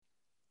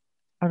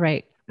All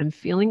right. I'm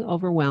feeling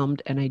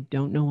overwhelmed and I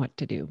don't know what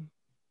to do.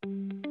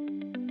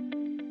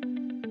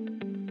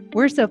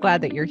 We're so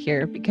glad that you're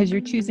here because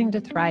you're choosing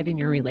to thrive in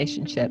your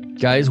relationship.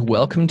 Guys,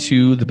 welcome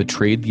to The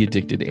Betrayed, the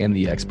Addicted, and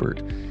the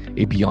Expert,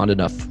 a Beyond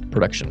Enough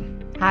production.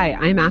 Hi,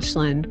 I'm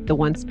Ashlyn, the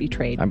once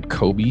betrayed. I'm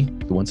Kobe,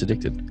 the once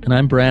addicted. And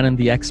I'm Brandon,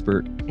 the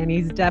expert. And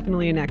he's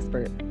definitely an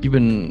expert. You've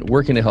been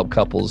working to help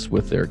couples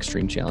with their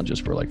extreme challenges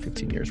for like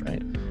 15 years,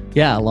 right?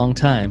 Yeah, a long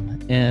time.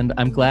 And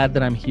I'm glad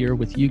that I'm here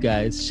with you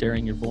guys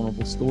sharing your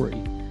vulnerable story.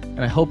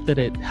 And I hope that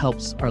it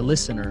helps our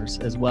listeners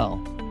as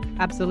well.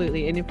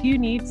 Absolutely. And if you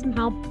need some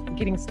help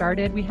getting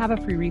started, we have a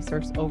free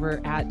resource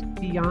over at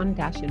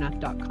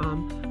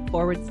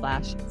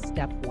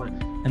beyond-enough.com/step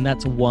 1. And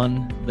that's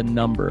 1, the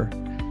number.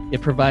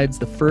 It provides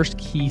the first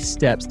key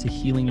steps to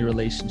healing your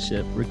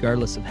relationship,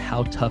 regardless of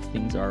how tough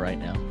things are right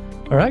now.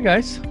 All right,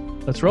 guys,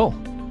 let's roll.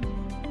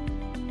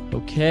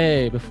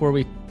 Okay, before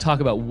we talk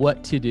about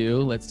what to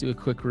do, let's do a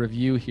quick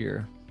review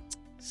here.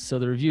 So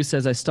the review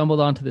says, I stumbled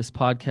onto this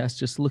podcast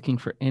just looking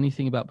for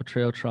anything about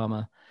betrayal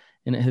trauma,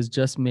 and it has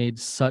just made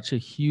such a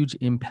huge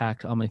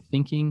impact on my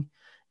thinking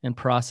and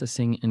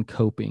processing and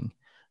coping.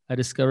 I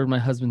discovered my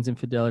husband's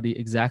infidelity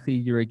exactly a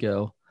year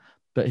ago,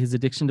 but his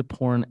addiction to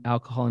porn,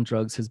 alcohol, and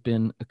drugs has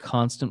been a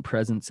constant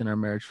presence in our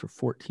marriage for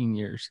 14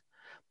 years.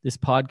 This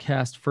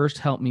podcast first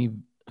helped me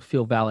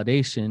feel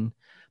validation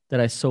that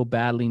I so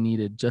badly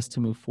needed just to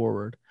move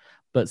forward.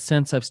 But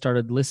since I've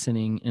started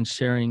listening and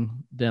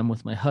sharing them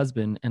with my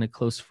husband and a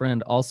close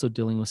friend also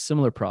dealing with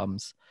similar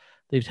problems,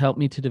 they've helped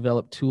me to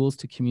develop tools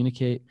to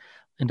communicate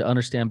and to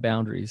understand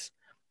boundaries.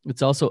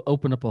 It's also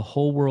opened up a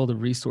whole world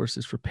of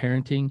resources for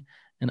parenting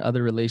and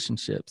other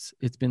relationships.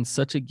 It's been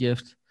such a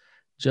gift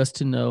just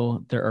to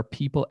know there are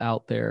people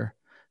out there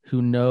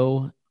who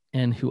know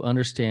and who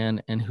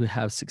understand and who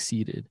have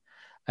succeeded.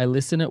 I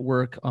listen at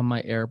work on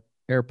my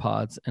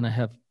AirPods, and I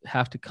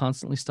have to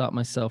constantly stop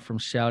myself from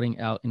shouting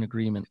out in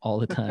agreement all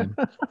the time.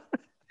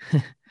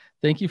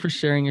 Thank you for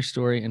sharing your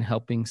story and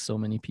helping so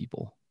many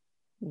people.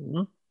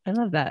 I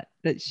love that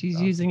she's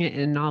Awesome. using it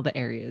in all the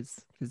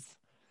areas, because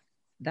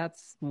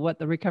that's what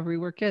the recovery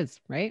work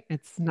is, right?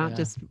 It's not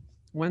just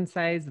one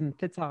size and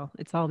fits all.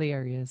 It's all the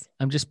areas.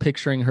 I'm just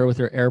picturing her with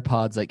her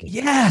AirPods like,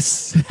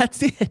 yes,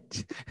 that's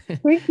it.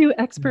 Thank you,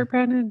 expert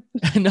Brandon.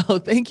 No,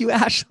 thank you,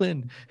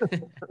 Ashlyn.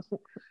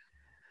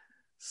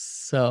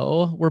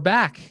 So we're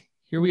back.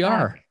 Here we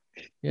are.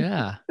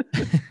 Yeah.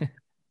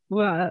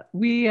 Well,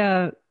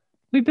 we've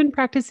been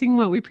practicing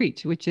what we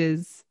preach, which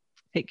is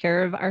take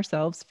care of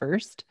ourselves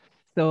first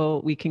so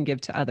we can give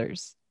to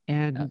others.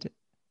 And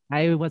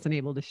I wasn't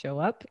able to show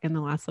up in the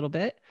last little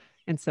bit.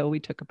 And so we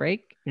took a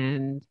break,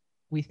 and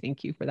we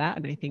thank you for that.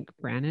 And I thank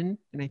Brandon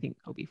and I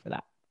thank Kobe for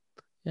that.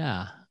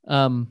 Yeah.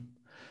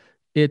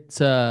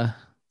 It's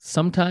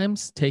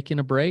sometimes taking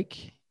a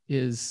break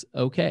is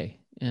okay.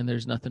 And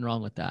there's nothing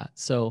wrong with that.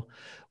 So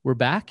we're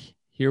back.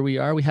 Here we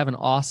are. We have an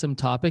awesome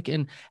topic.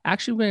 And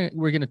actually,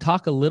 we're going to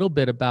talk a little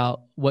bit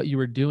about what you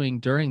were doing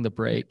during the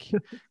break,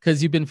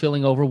 because you've been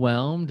feeling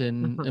overwhelmed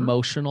and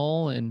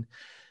emotional. And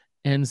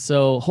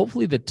so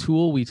hopefully the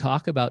tool we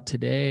talk about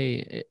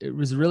today, it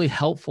was really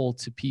helpful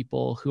to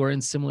people who are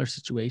in similar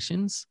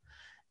situations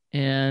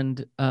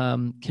and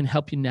can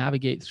help you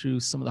navigate through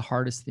some of the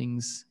hardest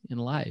things in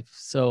life.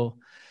 So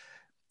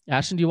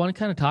Ashlyn, do you want to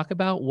kind of talk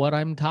about what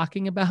I'm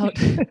talking about?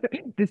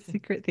 The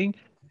secret thing.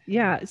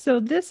 Yeah. So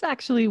this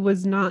actually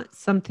was not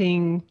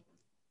something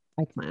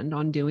I planned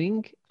on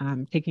doing,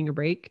 taking a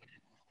break.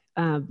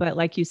 But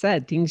like you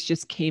said, things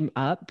just came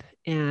up,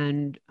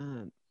 and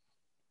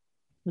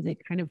they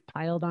kind of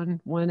piled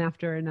on one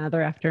after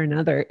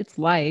another. It's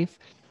life.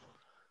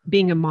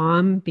 Being a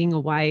mom, being a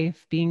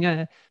wife, being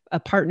a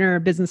partner,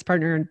 a business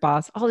partner and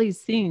boss, all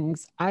these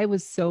things, I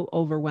was so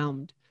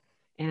overwhelmed.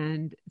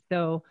 And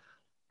so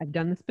I've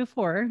done this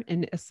before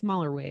in a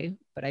smaller way,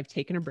 but I've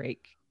taken a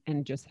break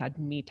and just had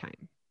me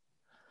time.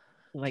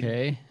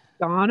 Like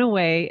gone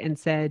away and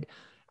said,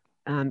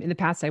 in the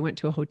past, I went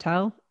to a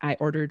hotel, I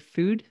ordered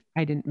food.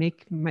 I didn't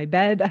make my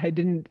bed. I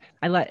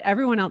let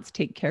everyone else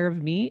take care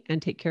of me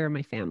and take care of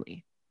my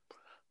family.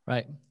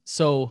 Right.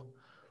 So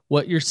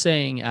what you're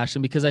saying,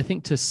 Ashlyn, because I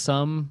think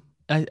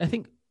I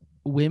think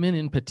women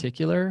in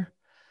particular,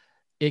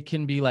 it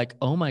can be like,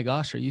 oh my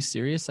gosh, are you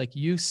serious? Like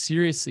you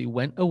seriously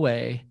went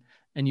away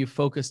and you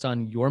focused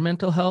on your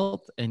mental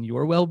health and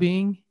your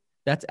well-being.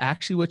 That's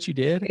actually what you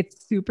did.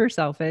 It's super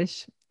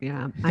selfish.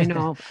 Yeah, I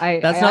know.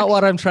 That's not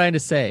what I'm trying to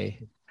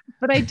say.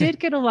 But I did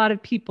get a lot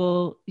of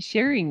people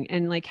sharing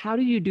and like, how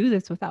do you do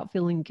this without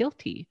feeling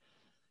guilty?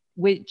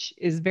 Which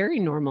is very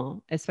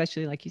normal,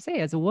 especially like you say,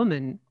 as a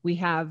woman, we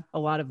have a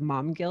lot of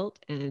mom guilt.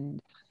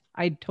 And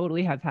I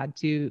totally have had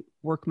to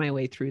work my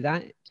way through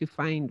that to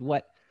find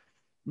what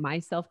my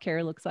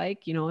self-care looks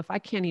like. You know, if I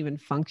can't even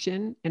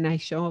function and I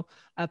show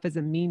up as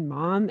a mean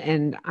mom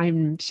and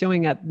I'm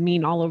showing up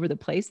mean all over the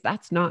place,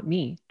 that's not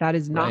me. That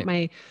is not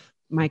my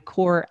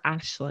core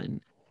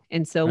Ashlyn.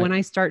 And so when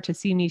I start to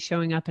see me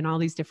showing up in all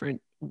these different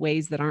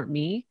ways that aren't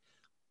me,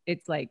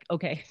 it's like,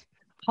 okay,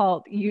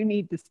 halt, you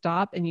need to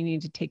stop and you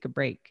need to take a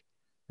break.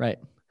 Right.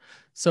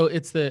 So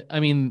it's the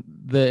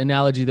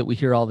analogy that we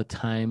hear all the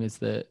time is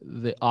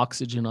the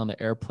oxygen on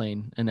the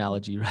airplane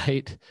analogy,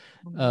 right?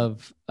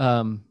 Of,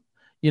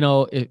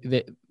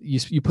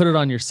 you put it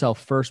on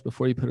yourself first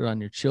before you put it on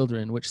your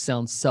children, which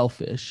sounds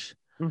selfish.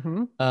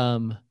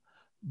 Mm-hmm.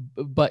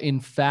 But in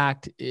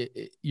fact,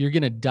 you're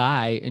going to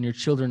die and your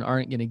children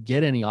aren't going to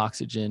get any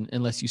oxygen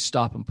unless you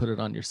stop and put it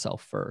on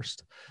yourself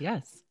first.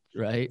 Yes.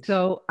 Right.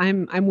 So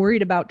I'm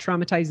worried about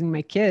traumatizing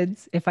my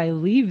kids if I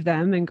leave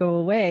them and go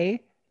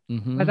away,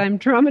 but I'm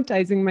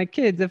traumatizing my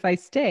kids if I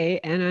stay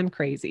and I'm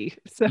crazy.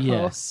 So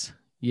yes.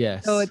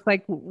 So it's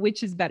like,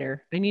 which is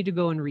better? I need to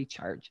go and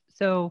recharge.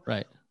 So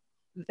right.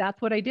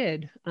 That's what I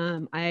did.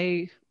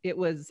 It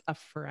was a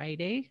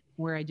Friday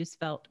where I just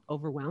felt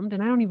overwhelmed,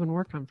 and I don't even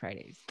work on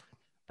Fridays,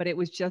 but it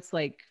was just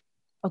like,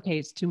 okay,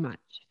 it's too much.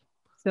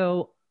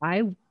 So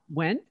I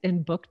went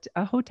and booked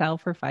a hotel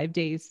for 5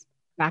 days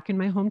back in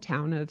my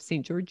hometown of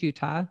St. George,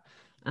 Utah.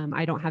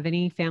 I don't have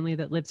any family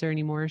that lives there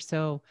anymore.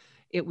 So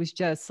it was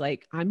just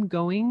like, I'm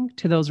going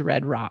to those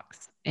red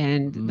rocks,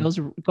 and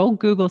go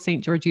Google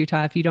St. George,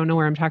 Utah, if you don't know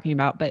where I'm talking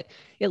about, but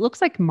it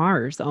looks like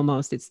Mars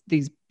almost. It's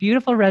these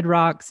beautiful red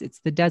rocks. It's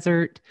the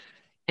desert.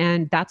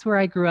 And that's where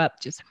I grew up,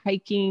 just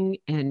hiking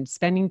and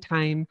spending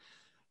time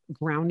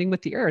grounding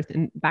with the earth.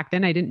 And back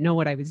then I didn't know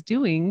what I was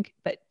doing,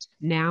 but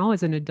now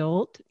as an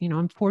adult,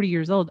 I'm 40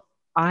 years old.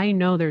 I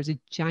know there's a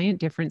giant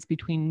difference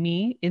between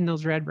me in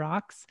those red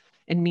rocks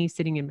and me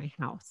sitting in my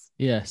house.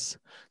 Yes.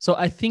 So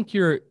I think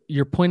you're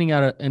pointing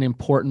out an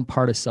important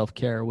part of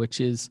self-care,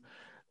 which is,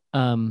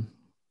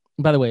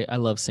 by the way, I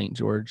love St.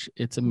 George.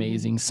 It's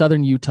amazing.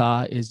 Southern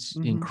Utah is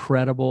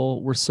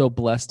incredible. We're so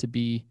blessed to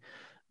be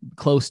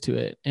close to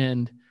it.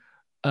 And,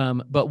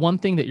 but one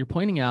thing that you're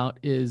pointing out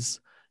is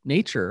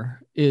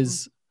nature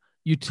is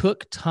you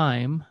took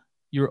time,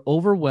 you're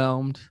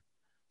overwhelmed,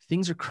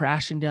 things are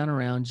crashing down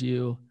around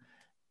you.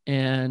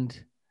 And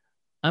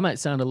I might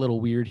sound a little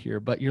weird here,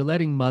 but you're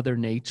letting Mother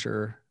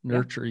Nature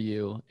nurture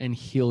you and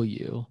heal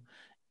you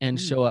and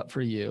show up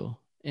for you.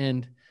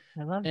 And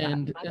I love that.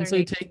 And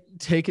so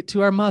take it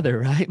to our mother,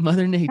 right?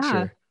 Mother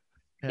Nature.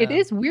 Yeah. It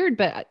is weird,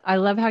 but I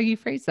love how you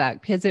phrase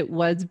that, because it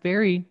was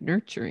very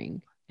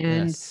nurturing.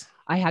 And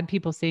I had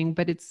people saying,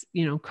 but it's,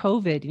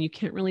 COVID and you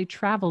can't really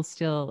travel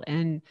still.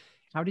 And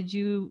how did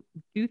you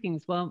do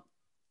things? Well,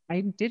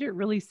 I did it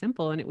really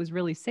simple and it was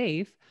really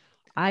safe.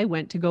 I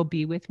went to go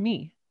be with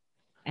me.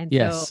 And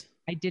so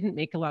I didn't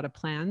make a lot of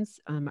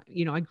plans.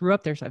 I grew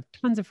up there, so I have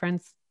tons of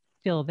friends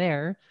still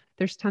there.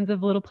 There's tons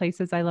of little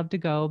places I love to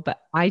go,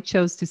 but I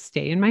chose to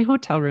stay in my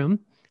hotel room.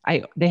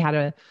 I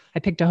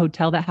picked a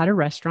hotel that had a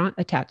restaurant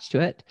attached to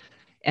it,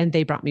 and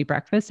they brought me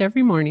breakfast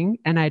every morning,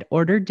 and I'd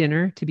order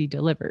dinner to be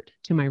delivered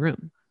to my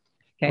room.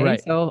 Okay.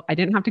 Right. So I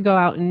didn't have to go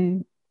out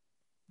and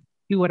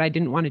do what I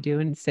didn't want to do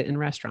and sit in a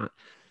restaurant.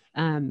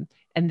 And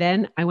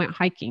then I went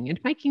hiking, and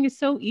hiking is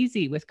so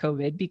easy with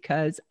COVID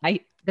because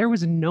there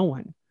was no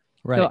one.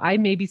 Right. So I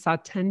maybe saw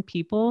 10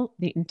 people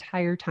the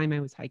entire time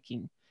I was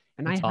hiking.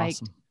 And that's I hiked.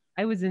 Awesome.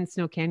 I was in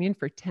Snow Canyon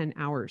for 10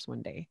 hours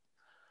one day,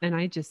 and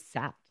I just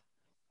sat.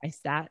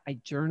 I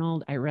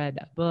journaled, I read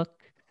a book.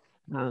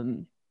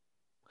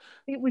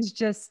 It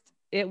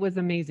was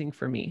amazing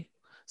for me.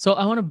 So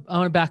I want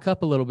to back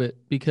up a little bit,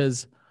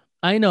 because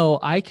I know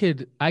I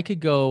could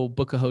go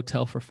book a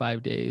hotel for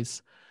 5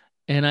 days.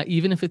 And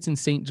even if it's in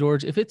St.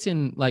 George, if it's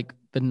in like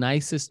the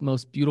nicest,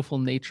 most beautiful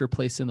nature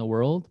place in the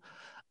world,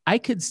 I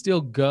could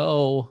still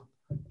go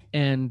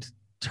and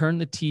turn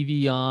the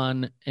TV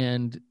on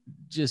and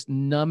just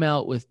numb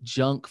out with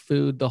junk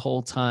food the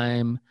whole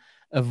time,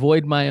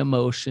 avoid my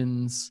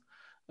emotions,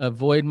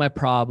 avoid my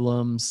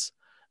problems.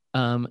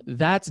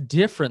 That's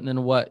different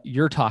than what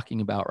you're talking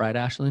about, right,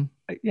 Ashlyn?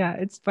 Yeah,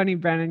 it's funny,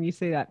 Brandon, you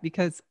say that,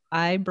 because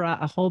I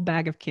brought a whole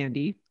bag of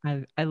candy.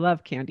 I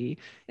love candy.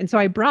 And so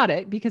I brought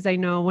it because I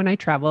know when I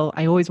travel,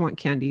 I always want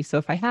candy. So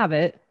if I have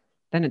it,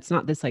 then it's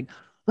not this like,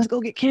 let's go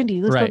get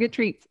candy. Let's go get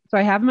treats. So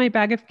I have my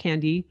bag of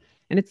candy,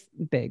 and it's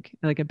big,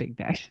 like a big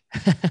bag.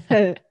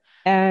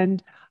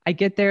 And I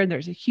get there and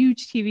there's a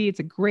huge TV. It's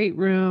a great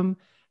room.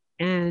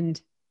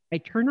 And I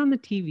turn on the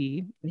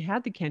TV. I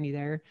had the candy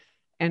there.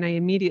 And I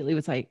immediately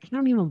was like, I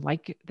don't even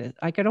like this.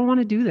 Like, I don't want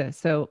to do this.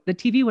 So the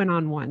TV went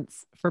on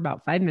once for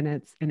about 5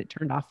 minutes, and it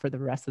turned off for the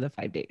rest of the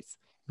 5 days.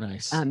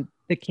 Nice.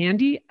 The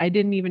candy, I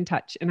didn't even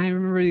touch. And I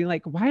remember being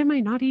like, why am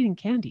I not eating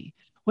candy?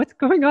 What's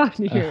going on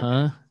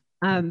here?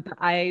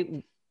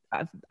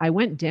 I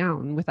went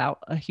down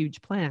without a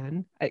huge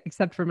plan,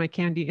 except for my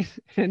candy.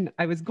 And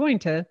I was going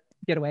to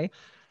get away.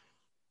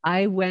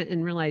 I went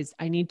and realized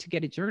I need to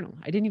get a journal.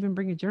 I didn't even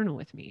bring a journal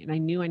with me, and I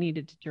knew I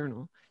needed to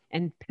journal.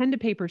 And pen to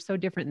paper is so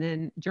different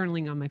than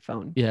journaling on my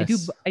phone.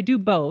 Yes. I do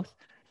both.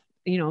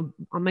 On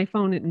my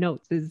phone,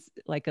 notes is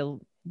like a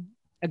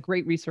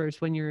great resource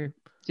when you're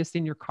just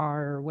in your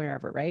car or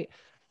wherever, right?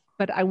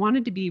 But I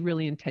wanted to be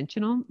really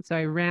intentional. So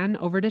I ran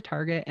over to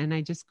Target and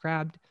I just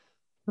grabbed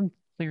some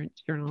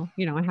clearance journal.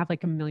 I have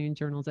like a million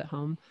journals at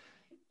home,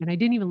 and I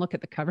didn't even look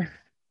at the cover.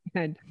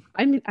 And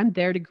I'm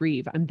there to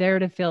grieve. I'm there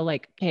to feel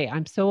like, okay,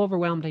 I'm so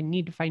overwhelmed. I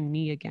need to find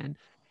me again.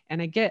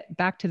 And I get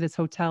back to this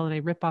hotel and I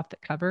rip off the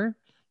cover,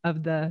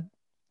 of the,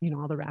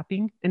 all the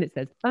wrapping, and it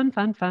says fun,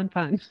 fun, fun,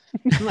 fun.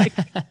 I'm like,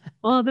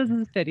 well, this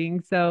is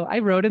fitting. So I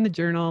wrote in the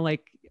journal,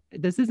 like,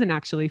 this isn't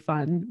actually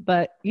fun,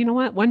 but you know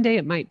what? One day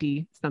it might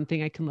be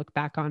something I can look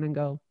back on and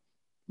go,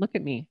 look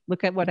at me,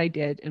 look at what I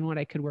did and what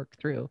I could work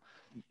through.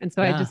 And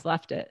so I just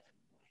left it.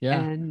 Yeah.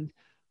 And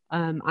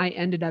I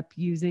ended up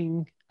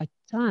using a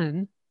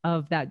ton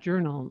of that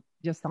journal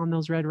just on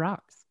those red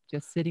rocks,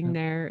 just sitting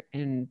there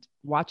and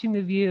watching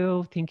the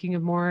view, thinking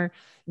of more,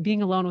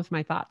 being alone with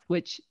my thoughts,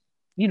 which,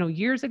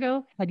 years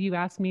ago, had you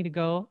asked me to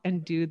go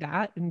and do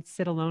that and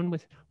sit alone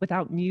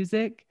without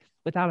music,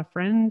 without a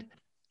friend,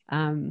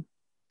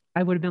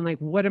 I would have been like,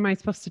 what am I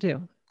supposed to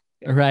do?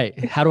 Right.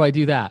 How do I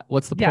do that?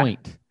 What's the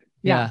point?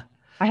 Yeah.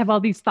 I have all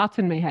these thoughts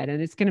in my head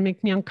and it's going to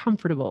make me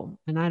uncomfortable.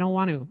 And I don't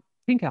want to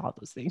think of all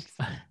those things.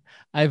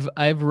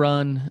 I've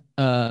run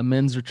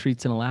men's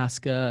retreats in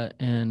Alaska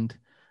and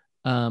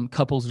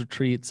couples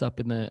retreats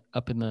up in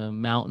the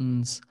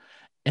mountains.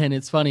 And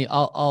it's funny,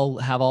 I'll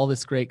have all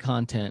this great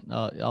content.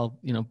 I'll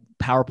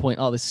PowerPoint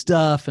all this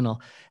stuff, and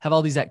I'll have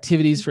all these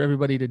activities for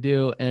everybody to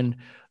do. And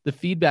the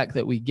feedback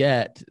that we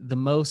get, the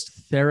most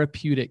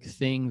therapeutic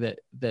thing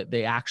that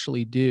they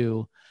actually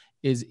do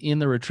is in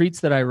the retreats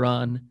that I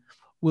run,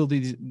 we'll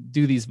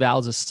do these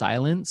vows of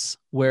silence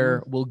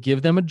where we'll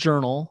give them a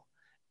journal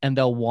and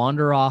they'll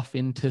wander off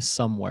into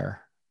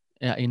somewhere,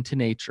 into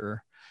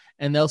nature.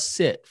 And they'll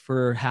sit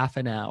for half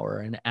an hour,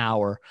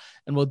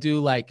 and we'll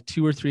do like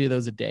 2 or 3 of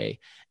those a day.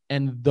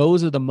 And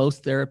those are the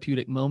most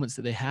therapeutic moments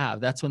that they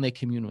have. That's when they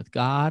commune with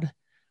God.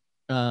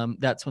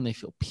 That's when they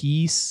feel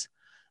peace.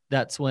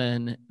 That's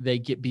when they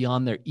get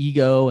beyond their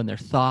ego and their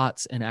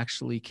thoughts and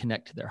actually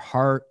connect to their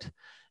heart.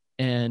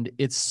 And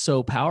it's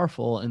so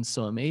powerful and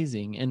so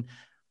amazing. And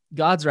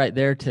God's right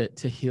there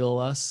to heal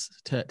us,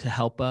 to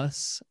help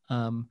us.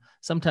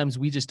 Sometimes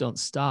we just don't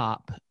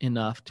stop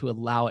enough to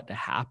allow it to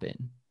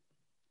happen.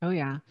 Oh,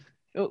 yeah.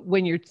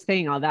 When you're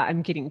saying all that,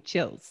 I'm getting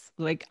chills.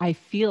 Like, I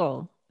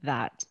feel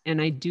that.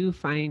 And I do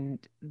find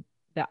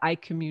that I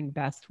commune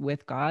best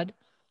with God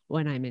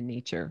when I'm in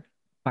nature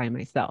by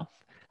myself,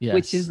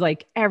 which is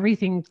like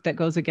everything that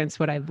goes against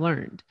what I've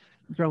learned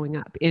growing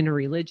up in a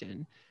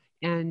religion.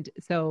 And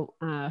so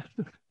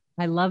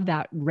I love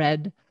that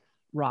red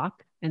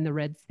rock and the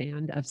red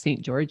sand of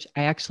St. George.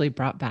 I actually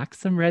brought back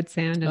some red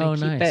sand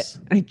and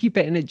I keep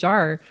it in a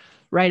jar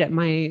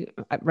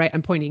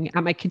I'm pointing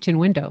at my kitchen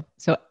window.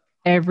 So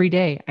every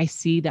day I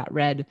see that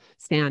red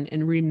sand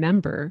and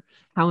remember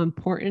how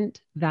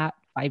important that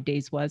 5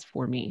 days was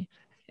for me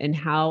and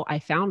how I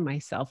found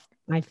myself.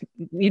 I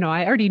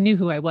already knew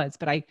who I was,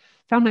 but I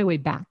found my way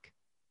back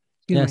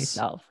to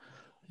myself,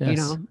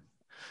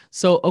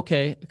 So,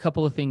 okay. A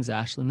couple of things,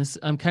 Ashlyn.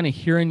 I'm kind of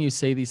hearing you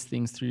say these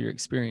things through your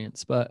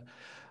experience, but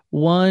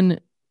one,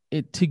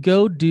 to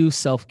go do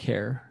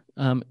self-care,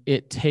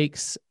 it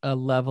takes a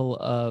level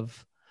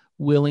of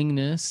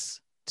willingness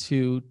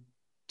to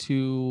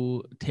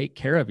take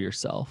care of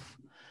yourself.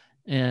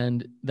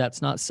 And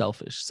that's not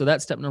selfish. So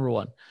that's step number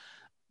one.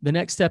 The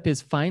next step is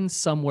find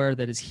somewhere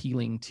that is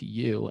healing to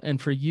you.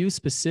 And for you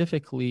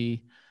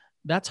specifically,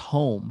 that's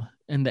home.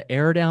 And the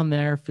air down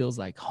there feels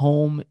like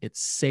home.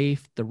 It's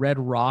safe. The red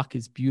rock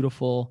is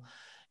beautiful.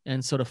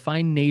 And so to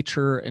find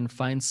nature and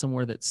find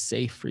somewhere that's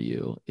safe for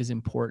you is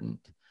important.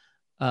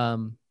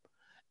 And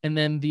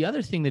then the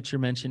other thing that you're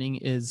mentioning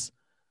is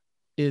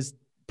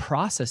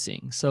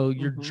processing. So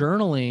you're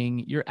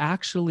journaling, you're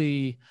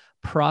actually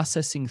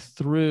processing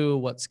through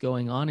what's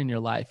going on in your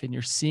life, and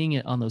you're seeing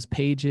it on those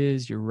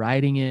pages, you're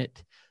writing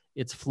it,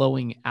 it's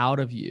flowing out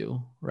of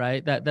you,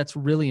 right? That's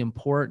really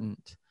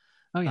important.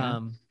 Oh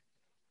yeah.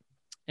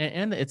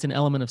 And it's an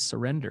element of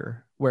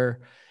surrender where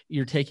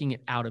you're taking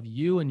it out of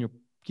you and you're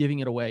giving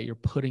it away, you're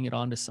putting it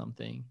onto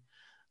something.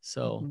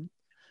 So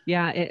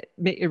yeah,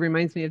 it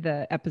reminds me of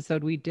the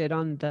episode we did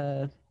on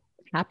the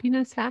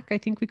happiness hack, I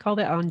think we called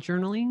it, on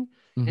journaling,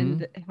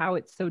 and how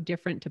it's so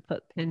different to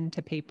put pen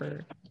to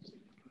paper.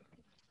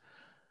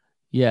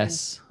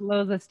 Yes. And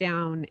slows us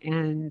down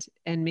and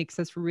makes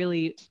us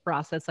really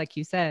process, like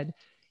you said,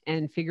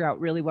 and figure out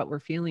really what we're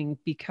feeling.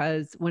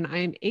 Because when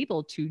I'm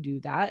able to do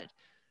that,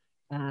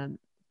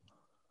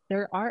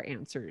 there are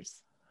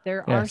answers,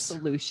 there are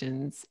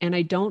solutions, and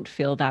I don't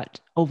feel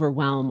that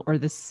overwhelm or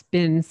the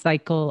spin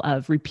cycle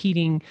of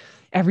repeating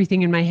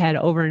everything in my head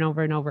over and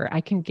over and over.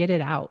 I can get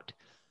it out,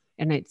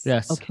 and it's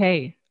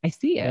okay. I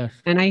see it. Yes.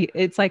 And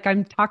it's like,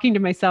 I'm talking to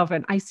myself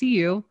and I see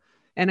you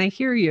and I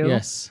hear you.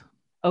 Yes.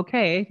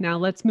 Okay, now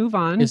let's move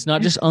on. It's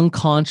not just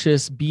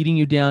unconscious beating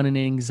you down in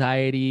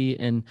anxiety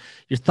and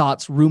your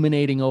thoughts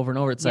ruminating over and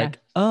over. It's like,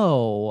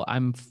 oh,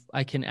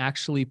 I can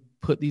actually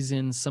put these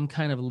in some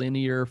kind of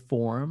linear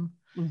form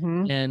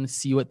and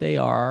see what they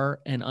are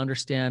and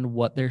understand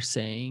what they're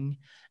saying.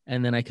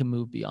 And then I can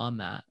move beyond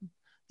that.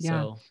 Yeah.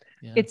 So,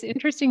 It's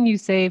interesting you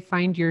say,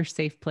 find your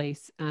safe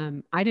place.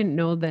 I didn't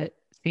know that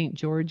St.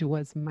 George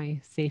was my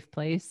safe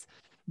place,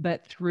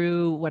 but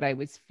through what I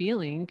was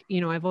feeling,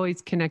 I've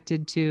always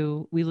connected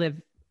to, we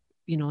live,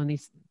 in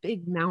these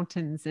big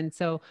mountains. And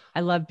so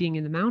I love being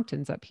in the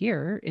mountains up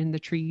here in the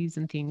trees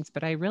and things.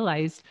 But I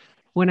realized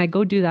when I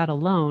go do that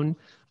alone,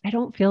 I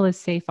don't feel as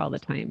safe all the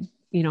time.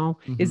 You know,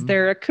 is Mhm.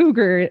 there a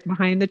cougar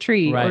behind the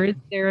tree or Right. is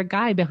there a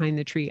guy behind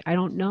the tree? I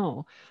don't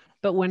know.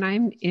 But when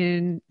I'm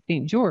in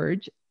St.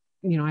 George,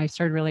 you know, I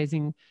started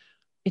realizing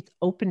it's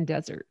open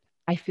desert.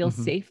 I feel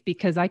Mhm. safe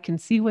because I can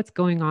see what's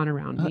going on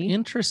around me.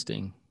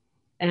 Interesting.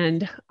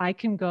 And I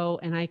can go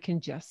and I can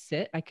just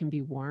sit. I can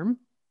be warm.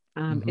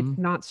 It's Mhm.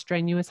 not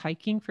strenuous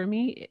hiking for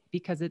me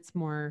because it's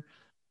more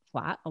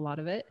flat, a lot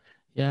of it.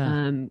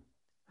 Yeah.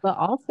 But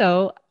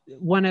also,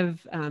 one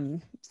of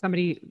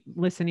somebody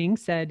listening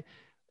said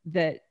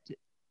that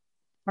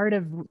part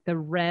of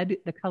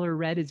the color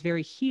red is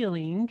very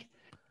healing.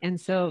 And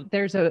so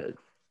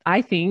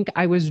I think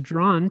I was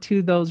drawn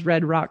to those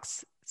red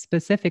rocks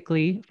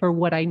specifically for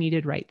what I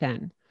needed right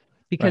then.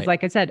 Because, Right.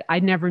 like I said, I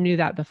never knew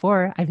that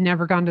before. I've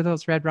never gone to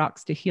those red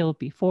rocks to heal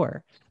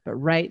before. But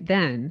right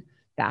then,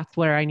 that's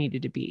where I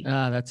needed to be.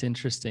 That's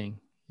interesting.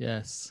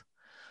 Yes.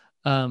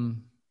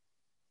 Um,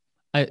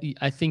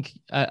 I think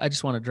I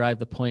just want to drive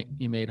the point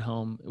you made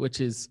home, which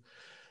is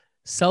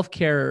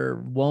self-care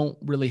won't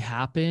really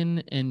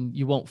happen and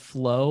you won't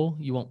flow,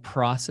 you won't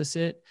process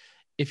it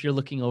if you're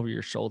looking over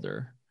your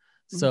shoulder.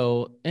 Mhm.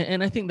 So,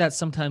 and I think that's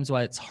sometimes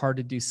why it's hard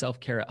to do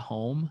self-care at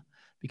home,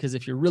 because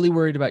if you're really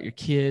worried about your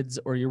kids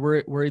or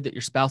you're worried that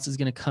your spouse is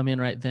going to come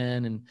in right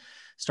then and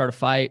start a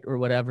fight or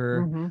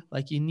whatever, Mhm.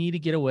 like you need to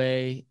get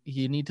away.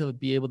 You need to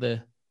be able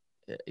to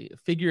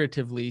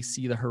figuratively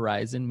see the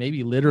horizon,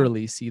 maybe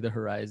literally see the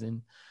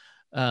horizon.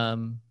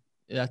 Um,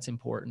 that's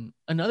important.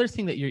 Another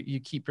thing that you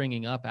keep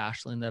bringing up,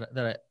 Ashlyn,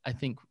 that I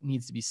think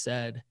needs to be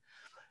said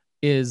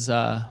is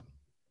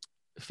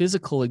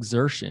physical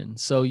exertion.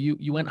 So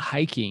you went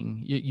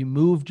hiking, you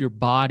moved your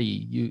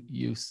body,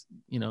 you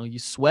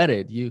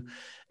sweated, you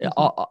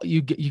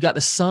got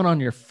the sun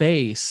on your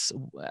face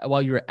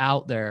while you were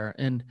out there,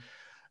 and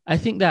I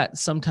think that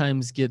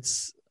sometimes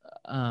gets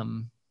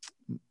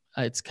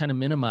it's kind of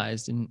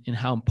minimized in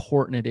how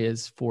important it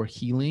is for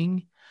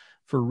healing,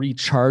 for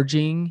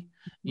recharging.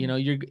 You know,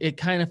 it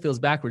kind of feels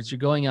backwards. You're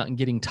going out and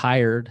getting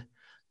tired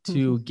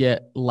to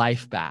get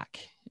life back.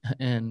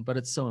 But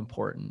it's so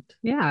important.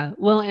 Yeah.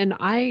 Well, and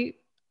I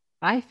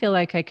feel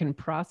like I can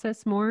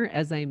process more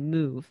as I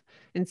move.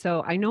 And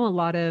so I know a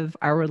lot of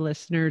our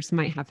listeners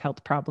might have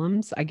health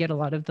problems. I get a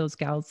lot of those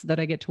gals that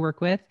I get to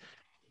work with.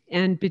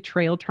 And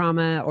betrayal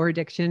trauma or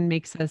addiction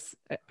makes us,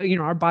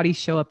 our bodies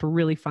show up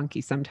really funky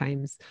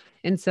sometimes.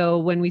 And so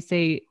when we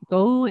say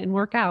go and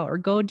work out or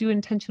go do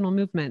intentional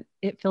movement,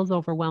 it feels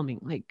overwhelming.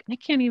 Like I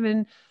can't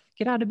even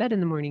get out of bed in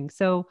the morning.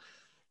 So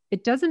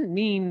it doesn't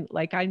mean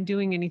like I'm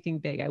doing anything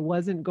big. I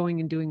wasn't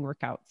going and doing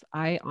workouts.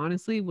 I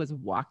honestly was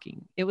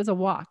walking. It was a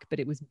walk, but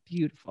it was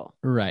beautiful.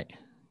 Right.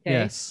 Okay.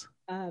 Yes.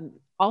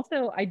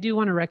 Also, I do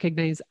want to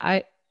recognize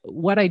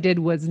what I did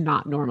was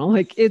not normal.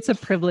 Like it's a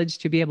privilege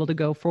to be able to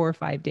go 4 or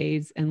 5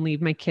 days and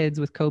leave my kids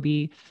with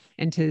Kobe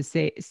and to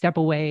step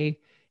away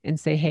and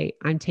say, hey,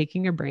 I'm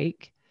taking a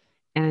break,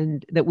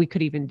 and that we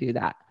could even do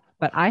that.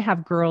 But I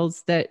have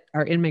girls that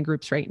are in my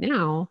groups right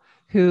now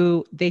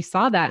who they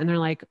saw that and they're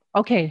like,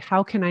 okay,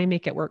 how can I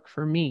make it work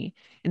for me?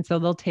 And so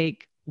they'll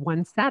take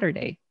one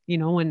Saturday,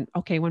 when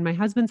my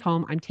husband's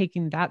home, I'm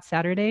taking that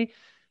Saturday,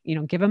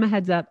 give them a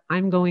heads up.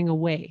 I'm going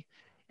away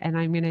and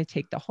I'm going to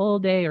take the whole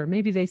day, or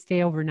maybe they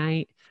stay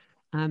overnight.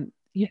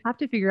 You have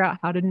to figure out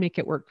how to make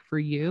it work for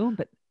you,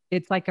 but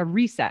it's like a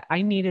reset.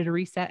 I needed a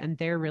reset and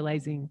they're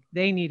realizing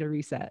they need a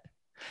reset.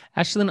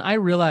 Ashlyn, I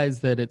realize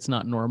that it's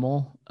not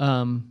normal.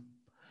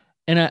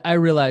 And I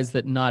realize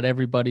that not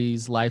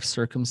everybody's life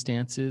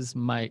circumstances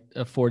might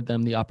afford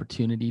them the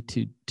opportunity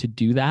to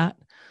do that.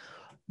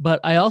 But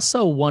I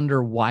also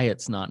wonder why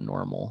it's not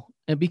normal.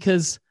 And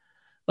because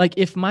like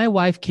if my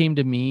wife came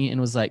to me and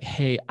was like,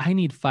 hey, I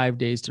need 5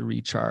 days to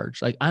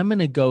recharge, like I'm going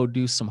to go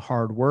do some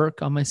hard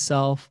work on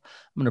myself.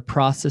 I'm going to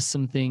process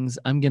some things.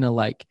 I'm going to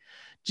like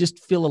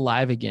just feel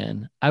alive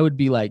again. I would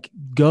be like,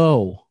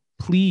 go,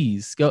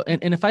 please go.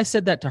 And if I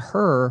said that to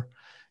her,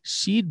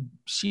 she'd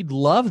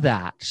love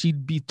that.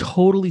 She'd be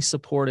totally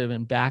supportive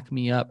and back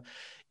me up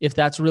if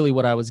that's really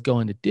what I was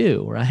going to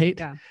do. Right.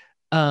 Yeah.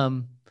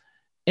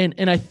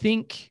 And I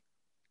think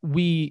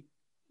we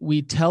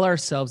tell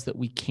ourselves that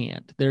we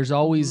can't. There's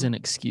always an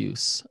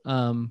excuse.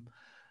 And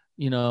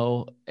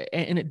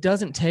it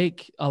doesn't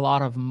take a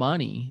lot of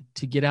money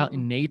to get out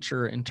in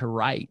nature and to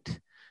write,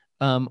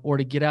 or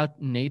to get out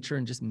in nature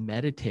and just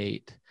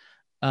meditate.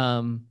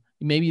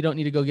 Maybe you don't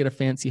need to go get a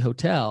fancy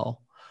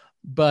hotel,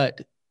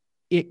 but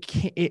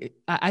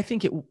I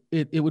think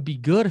it would be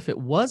good if it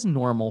was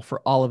normal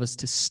for all of us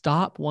to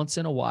stop once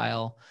in a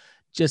while,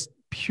 just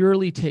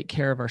purely take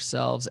care of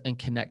ourselves and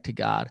connect to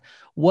God.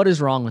 What is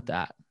wrong with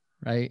that?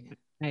 Right.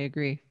 I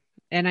agree.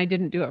 And I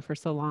didn't do it for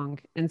so long.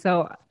 And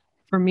so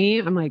for me,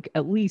 I'm like,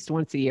 at least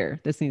once a year,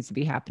 this needs to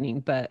be happening.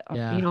 But,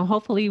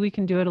 hopefully we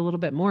can do it a little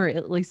bit more,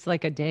 at least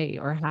like a day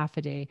or half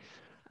a day.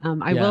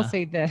 I will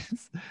say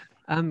this.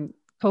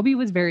 Kobe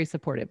was very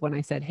supportive when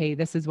I said, hey,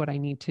 this is what I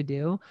need to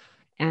do.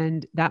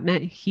 And that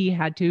meant he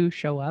had to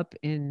show up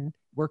in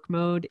work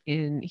mode,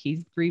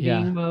 he's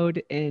grieving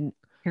mode, in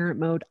parent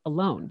mode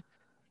alone.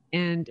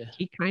 And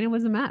he kind of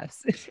was a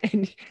mess.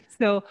 And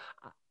so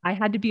I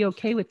had to be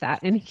okay with that.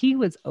 And he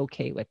was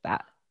okay with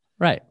that.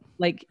 Right.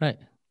 Like, Right.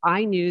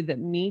 I knew that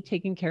me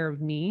taking care of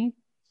me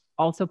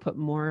also put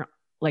more,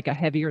 like, a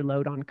heavier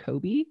load on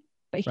Kobe,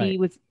 but Right.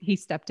 he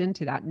stepped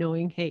into that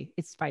knowing, hey,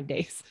 it's 5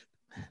 days.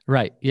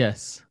 Right.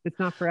 Yes. It's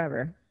not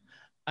forever.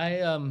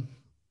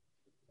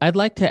 I'd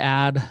like to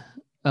add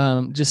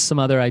just some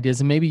other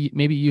ideas, and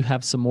maybe you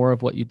have some more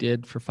of what you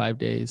did for 5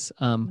 days,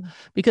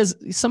 because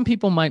some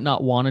people might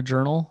not want to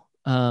journal,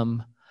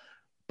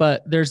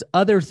 but there's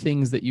other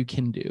things that you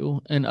can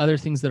do and other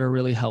things that are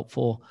really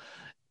helpful.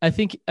 I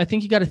think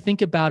you got to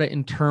think about it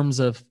in terms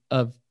of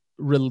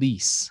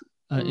release,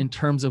 in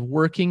terms of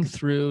working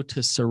through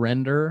to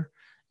surrender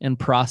and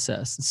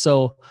process.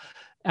 So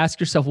ask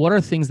yourself, what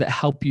are things that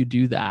help you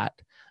do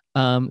that?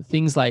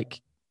 Things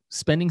like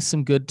spending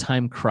some good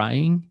time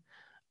crying,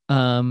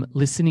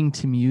 listening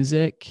to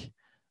music.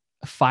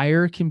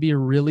 Fire can be a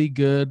really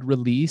good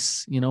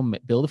release.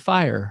 Build a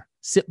fire,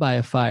 sit by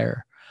a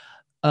fire.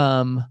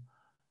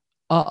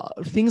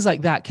 Things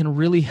like that can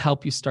really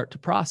help you start to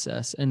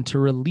process and to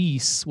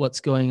release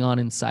what's going on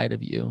inside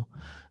of you.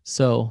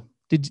 So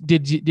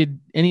did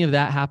any of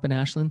that happen,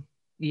 Ashlyn?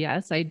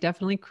 Yes, I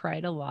definitely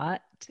cried a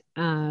lot.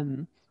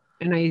 And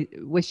I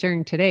was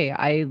sharing today,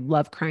 I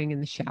love crying in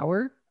the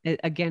shower.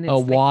 Again,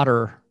 it's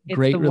water. It's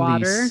Great the release.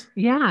 water.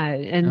 Yeah.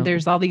 And Yep.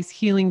 there's all these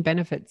healing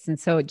benefits. And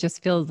so it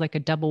just feels like a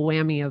double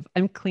whammy of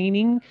I'm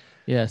cleaning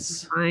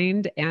Yes. my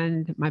mind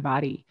and my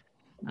body.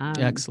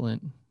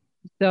 Excellent.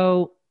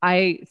 So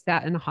I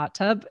sat in a hot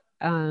tub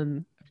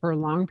for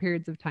long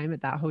periods of time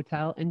at that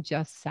hotel and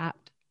just sat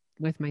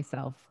with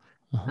myself.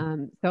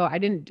 So I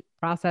didn't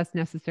process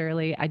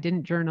necessarily. I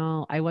didn't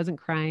journal. I wasn't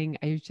crying.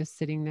 I was just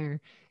sitting there.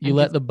 You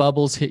let the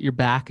bubbles hit your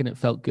back and it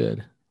felt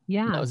good.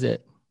 Yeah. That was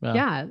it. Wow.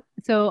 Yeah.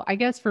 So I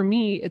guess for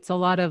me, it's a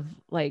lot of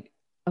like,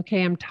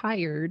 okay, I'm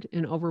tired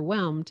and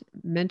overwhelmed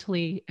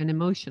mentally and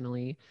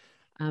emotionally,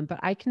 but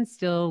I can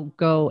still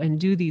go and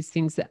do these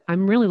things that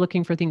I'm really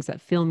looking for, things that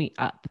fill me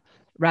up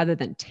rather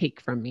than take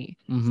from me.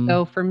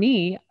 So for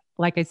me,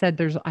 like I said,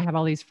 I have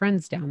all these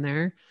friends down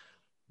there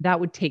that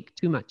would take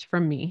too much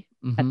from me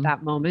at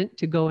that moment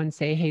to go and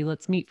say, hey,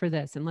 let's meet for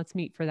this and let's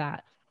meet for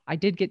that. I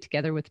did get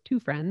together with 2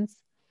 friends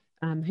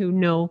who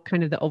know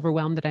kind of the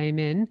overwhelm that I am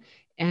in.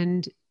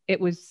 And it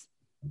was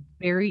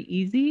very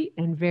easy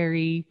and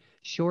very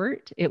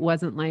short. It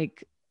wasn't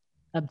like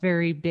a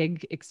very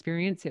big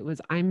experience. It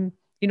was, and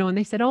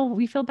they said, oh,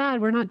 we feel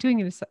bad, we're not doing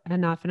it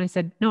enough. And I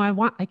said, no,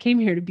 I came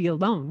here to be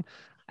alone.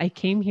 I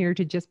came here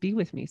to just be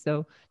with me.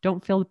 So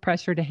don't feel the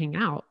pressure to hang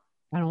out.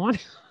 I don't want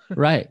to.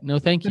 Right. No,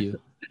 thank you.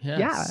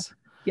 Yes.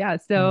 Yeah.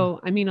 So,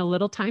 I mean, a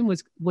little time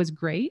was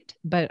great,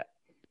 but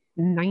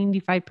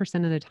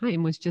 95% of the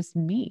time was just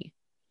me.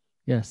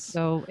 Yes.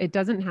 So it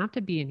doesn't have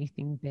to be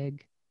anything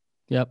big.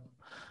 Yep.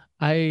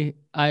 I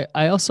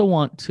also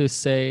want to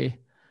say,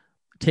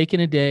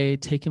 taking a day,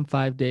 taking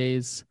 5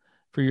 days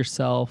for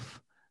yourself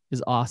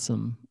is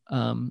awesome.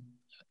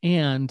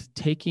 And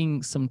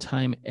taking some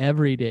time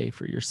every day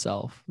for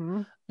yourself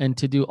and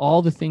to do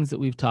all the things that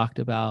we've talked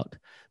about,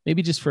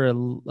 maybe just for a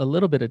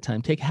little bit of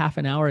time, take half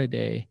an hour a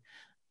day.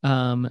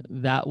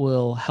 That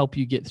will help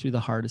you get through the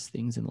hardest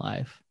things in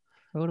life.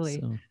 Totally.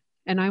 So.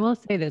 And I will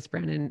say this,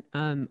 Brandon,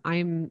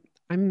 I'm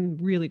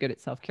really good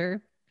at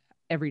self-care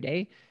every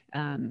day.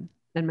 And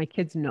my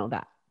kids know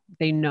that.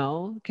 They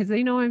know, because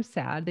they know I'm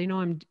sad. They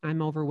know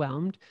I'm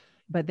overwhelmed,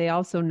 but they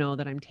also know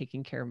that I'm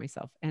taking care of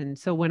myself. And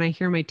so when I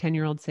hear my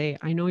 10-year-old say,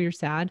 I know you're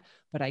sad,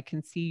 but I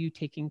can see you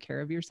taking care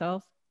of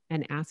yourself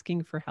and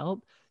asking for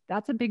help,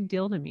 that's a big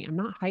deal to me. I'm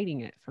not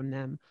hiding it from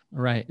them.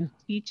 Right. I'm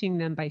teaching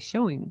them by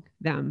showing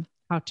them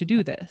how to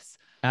do this.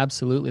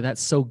 Absolutely.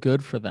 That's so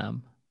good for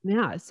them.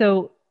 Yeah.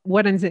 So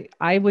what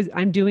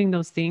I'm doing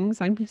those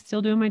things. I'm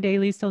still doing my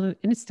daily, and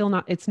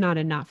it's not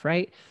enough.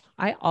 Right.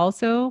 I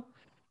also,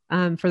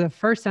 for the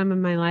first time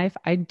in my life,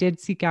 I did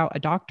seek out a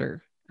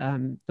doctor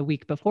the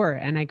week before,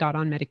 and I got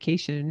on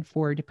medication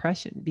for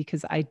depression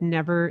because I'd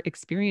never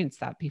experienced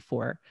that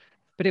before.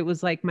 But it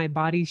was like my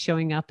body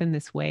showing up in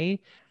this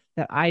way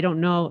that I don't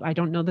know. I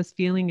don't know this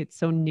feeling. It's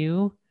so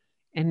new,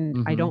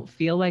 and I don't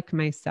feel like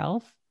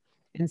myself.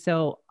 And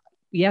so,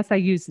 yes, I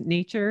use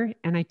nature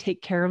and I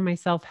take care of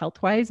myself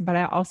health-wise, but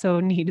I also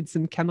needed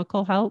some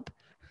chemical help,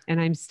 and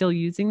I'm still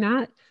using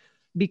that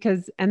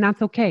and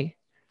that's okay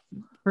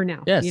for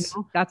now. Yes.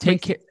 That's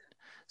take care.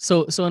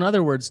 So in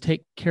other words,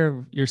 take care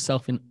of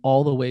yourself in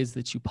all the ways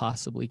that you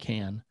possibly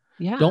can.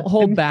 Yeah. Don't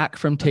hold back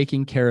from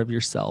taking care of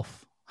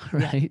yourself.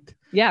 Right.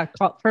 Yeah.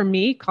 For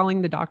me,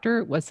 calling the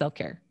doctor was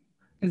self-care.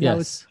 Because that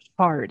was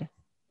hard.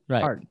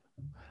 Right. Hard.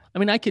 I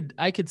mean, I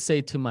could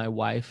say to my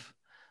wife,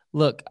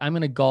 look, I'm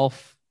going to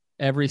golf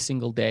every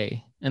single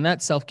day, and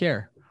that's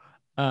self-care.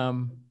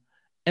 And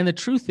the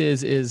truth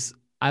is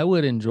I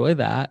would enjoy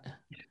that,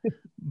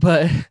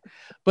 but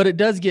it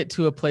does get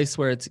to a place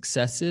where it's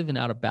excessive and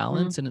out of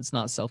balance, and it's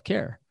not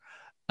self-care.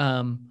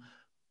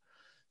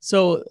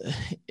 So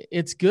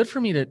it's good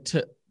for me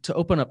to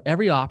open up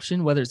every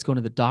option, whether it's going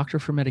to the doctor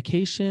for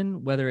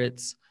medication, whether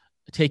it's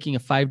taking a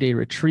 5-day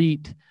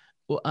retreat.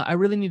 Well, I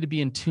really need to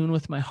be in tune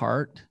with my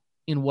heart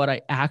in what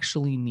I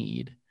actually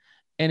need.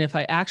 And if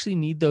I actually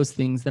need those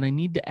things, then I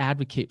need to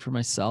advocate for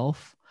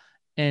myself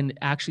and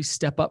actually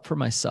step up for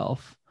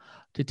myself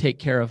to take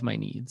care of my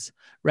needs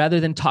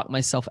rather than talk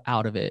myself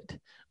out of it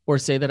or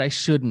say that I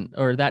shouldn't,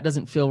 or that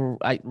doesn't feel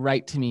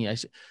right to me.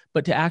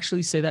 But to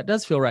actually say that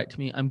does feel right to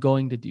me, I'm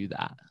going to do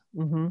that.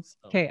 Mm-hmm. So.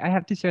 Okay. I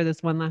have to share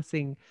this one last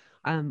thing.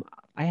 I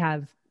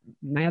have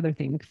my other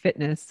thing,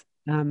 fitness,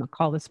 a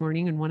call this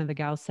morning. And one of the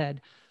gals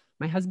said,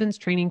 my husband's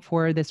training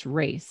for this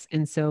race.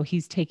 And so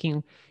he's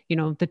taking,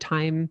 the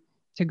time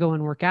to go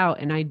and work out.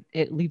 And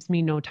it leaves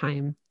me no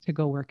time to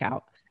go work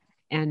out.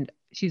 And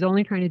she's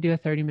only trying to do a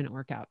 30-minute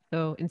workout.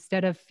 So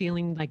instead of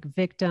feeling like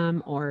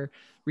victim or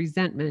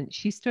resentment,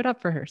 she stood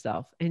up for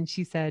herself. And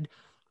she said,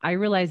 I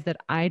realize that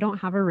I don't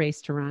have a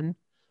race to run,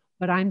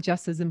 but I'm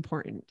just as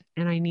important.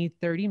 And I need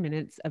 30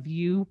 minutes of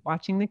you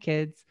watching the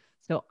kids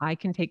so I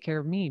can take care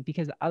of me,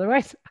 because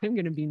otherwise I'm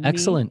going to be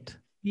excellent.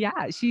 Me.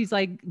 Yeah. She's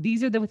like,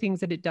 these are the things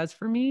that it does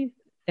for me.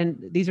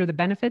 And these are the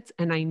benefits.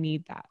 And I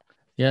need that.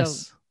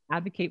 Yes. So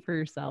advocate for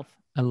yourself.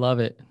 I love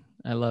it.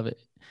 I love it.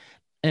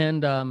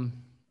 And,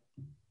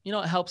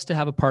 it helps to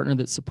have a partner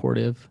that's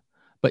supportive,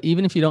 but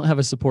even if you don't have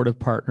a supportive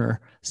partner,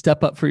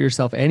 step up for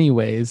yourself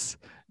anyways.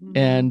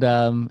 Mm-hmm.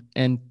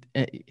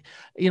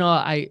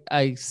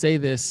 I say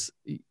this,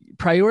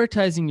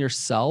 prioritizing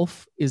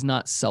yourself is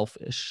not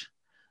selfish.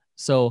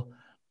 So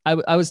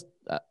I was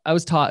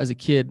taught as a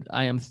kid,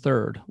 I am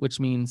third, which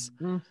means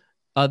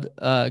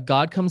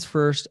God comes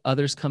first,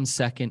 others come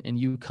second, and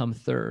you come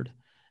third.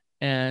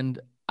 And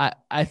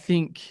I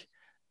think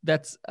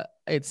that's,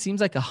 it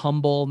seems like a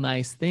humble,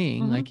 nice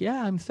thing. Mm-hmm. Like,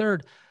 yeah, I'm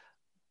third.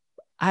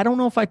 I don't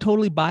know if I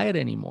totally buy it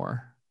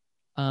anymore.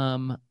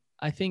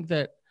 I think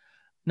that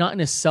not in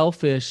a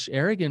selfish,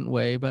 arrogant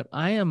way, but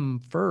I am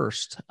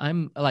first.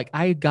 I'm like,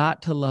 I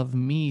got to love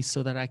me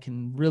so that I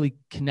can really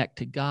connect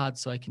to God,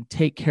 so I can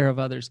take care of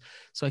others,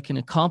 so I can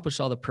accomplish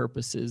all the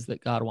purposes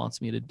that God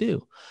wants me to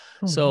do.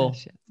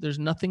 There's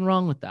nothing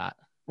wrong with that.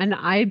 And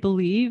I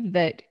believe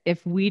that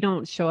if we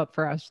don't show up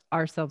for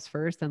ourselves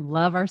first and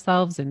love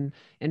ourselves and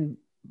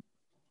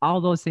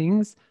all those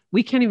things,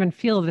 we can't even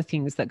feel the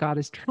things that God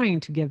is trying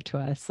to give to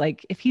us.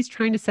 Like if he's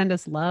trying to send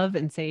us love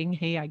and saying,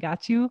 hey, I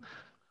got you,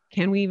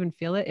 can we even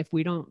feel it if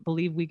we don't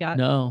believe we got,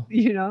 No.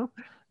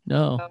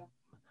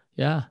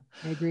 Yeah.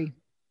 I agree.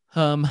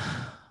 All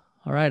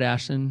right,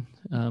 Ashlyn.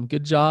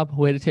 Good job.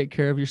 Way to take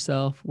care of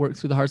yourself, work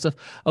through the hard stuff.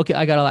 Okay.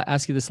 I got to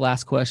ask you this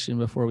last question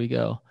before we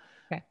go.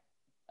 Okay.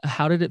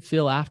 How did it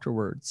feel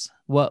afterwards?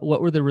 What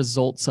were the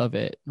results of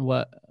it?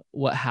 What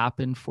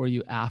happened for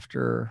you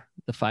after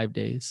the 5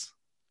 days?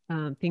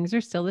 Things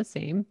are still the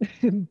same,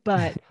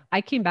 but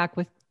I came back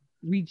with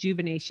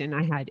rejuvenation.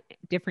 I had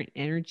different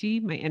energy.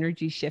 My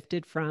energy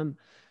shifted from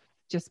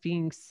just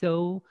being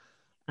so,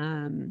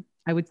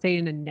 I would say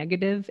in a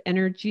negative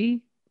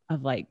energy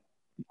of like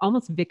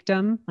almost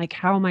victim, like,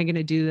 how am I going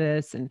to do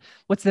this? And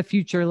what's the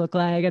future look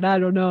like? And I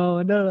don't know.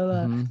 And blah, blah,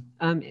 blah.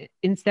 Mm-hmm.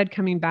 Instead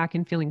coming back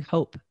and feeling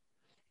hope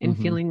and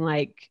mm-hmm. feeling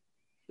like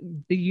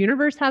the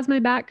universe has my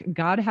back.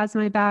 God has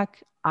my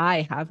back.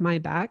 I have my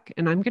back,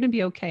 and I'm going to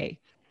be okay.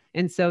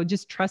 And so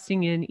just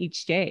trusting in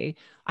each day.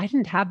 I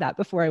didn't have that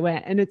before I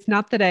went. And it's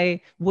not that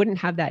I wouldn't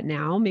have that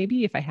now,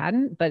 maybe if I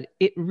hadn't, but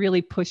it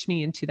really pushed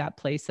me into that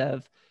place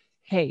of,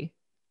 hey,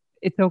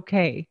 it's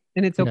okay.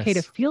 And it's okay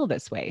to feel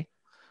this way.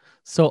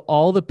 So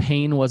all the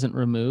pain wasn't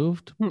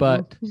removed,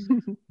 but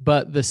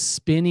the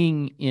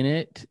spinning in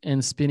it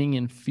and spinning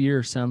in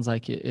fear sounds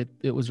like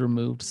it was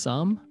removed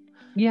some.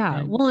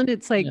 Yeah. Well, and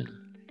it's like,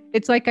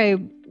 I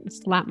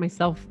slap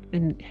myself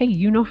and, hey,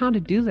 you know how to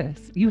do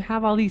this. You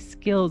have all these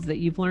skills that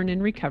you've learned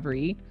in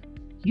recovery.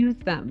 Use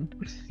them.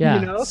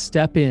 Yeah.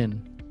 Step in.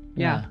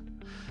 Yeah.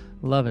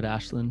 Love it,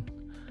 Ashlyn.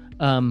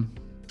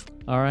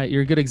 All right.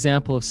 You're a good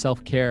example of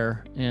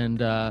self-care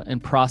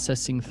and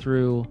processing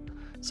through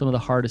some of the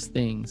hardest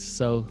things.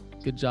 So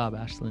good job,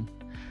 Ashlyn.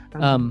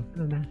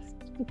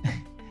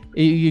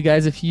 You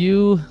guys, if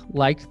you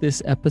liked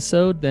this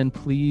episode, then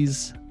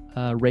please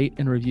rate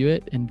and review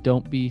it, and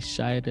don't be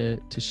shy to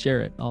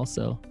share it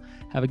also.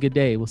 Have a good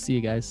day. We'll see you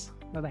guys.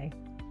 Bye-bye.